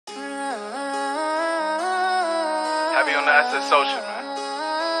Heavy on the SSO shit, man.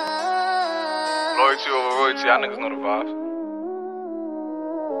 Loyalty over royalty, y'all niggas know the vibes.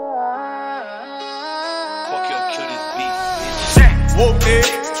 Fuck yo, kill this beat. Whoopty,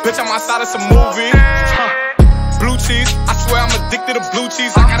 bitch, I'm outside of some movie. Blue cheese, I swear I'm addicted to blue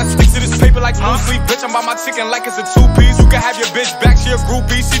cheese. I gotta stick to this paper like blue sleep. Bitch, I'm by my chicken like it's a two-piece. You can have your bitch back, she a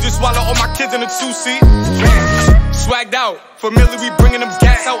groupie. She just swallow all my kids in a two-seat. Swagged out, familiar, we bringing them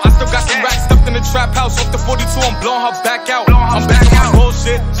gas out. I still got some racks stuffed in the trap house. Off the 42, I'm blowing her back out. I'm back on my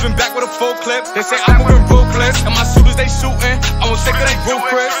bullshit, spin back with a full clip. They say I'm moving ruthless, and my shooters they shootin. I won't take it as Ruth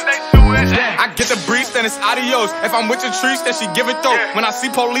Chris. I get the breesh, then it's adiós. If I'm with your treesh, then she give it though. When I see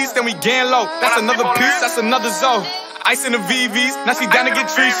police, then we gang low. That's another piece, that's another zone. Ice in the VVs, now she down to get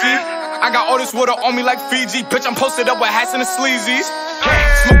treachy. I got all this water on me like Fiji. Bitch, I'm posted up with hats and the sleazies.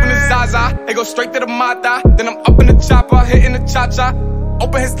 Smoking the Zaza, they go straight to the mata. Then I'm up in the chopper, hitting the cha-cha.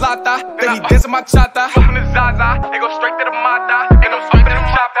 Open his lata, then he dancing my chata. Smoking the Zaza, they go straight to the mata. Then I'm up in the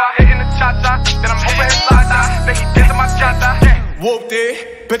chopper, hitting the cha-cha. Then I'm open his lata, then he dancing my chata.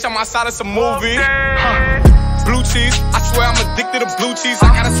 Whoopty, bitch, I'm outside of some movie. Blue cheese, I swear I'm addicted to blue cheese.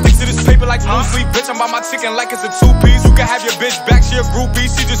 I gotta stick to this paper like blue sleep. Bitch, I'm by my chicken like it's a two-piece. You can have your bitch back, she a groupie.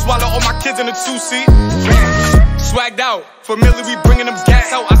 She just swallow all my kids in a two-seat. Swagged out, familiar, we bringing them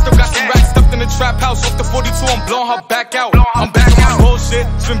gas out. I still got some racks stuffed in the trap house. Off the 42, I'm blowing her back out. I'm back on my bullshit,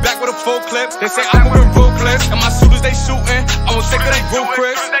 spin back with a full clip. They say I'm moving ruthless, and my shooters they shootin. I won't take it as Ruth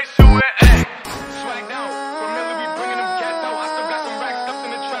Chris.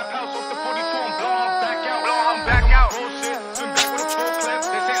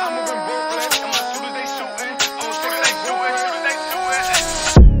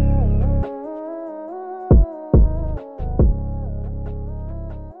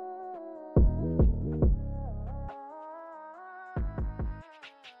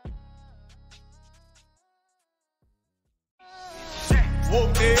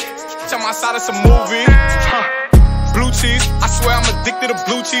 Whoopty, I'm outside of some movie. Blue cheese, I swear I'm addicted to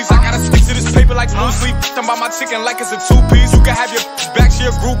blue cheese. I gotta stick to this paper like blue sleep. I'm by my chicken like it's a two-piece. You can have your back, she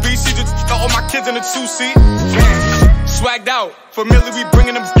a groupie. She just got all my kids in a two-seat. Swagged out, familiar, we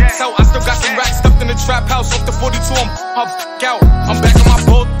bringing them gas out. I still got some racks stuffed in the trap house. Off the 42, I'm out. I'm back on my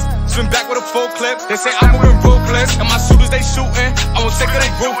boat, spin back with a full clip. They say I'm moving ruthless, and my shooters they shootin. I won't take it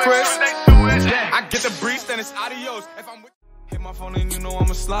as Ruth Chris. I get the breesh, then it's adiós. If I'm with hit my phone and you know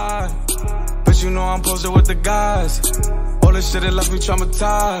I'ma slide. But you know I'm posted with the guys. All this shit that left me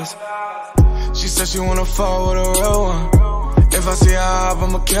traumatized. She said she wanna fall with a real one. If I see her up,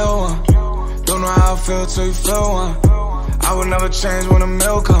 I'ma kill one. Don't know how I feel till you feel one. I would never change when the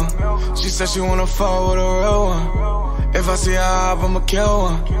milk come. She said she wanna fall with a real one. If I see her up, I'ma kill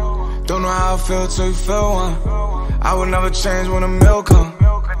one. Don't know how I feel till you feel one. I would never change when the milk come.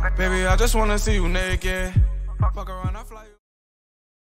 Baby, I just wanna see you naked. Fuck around.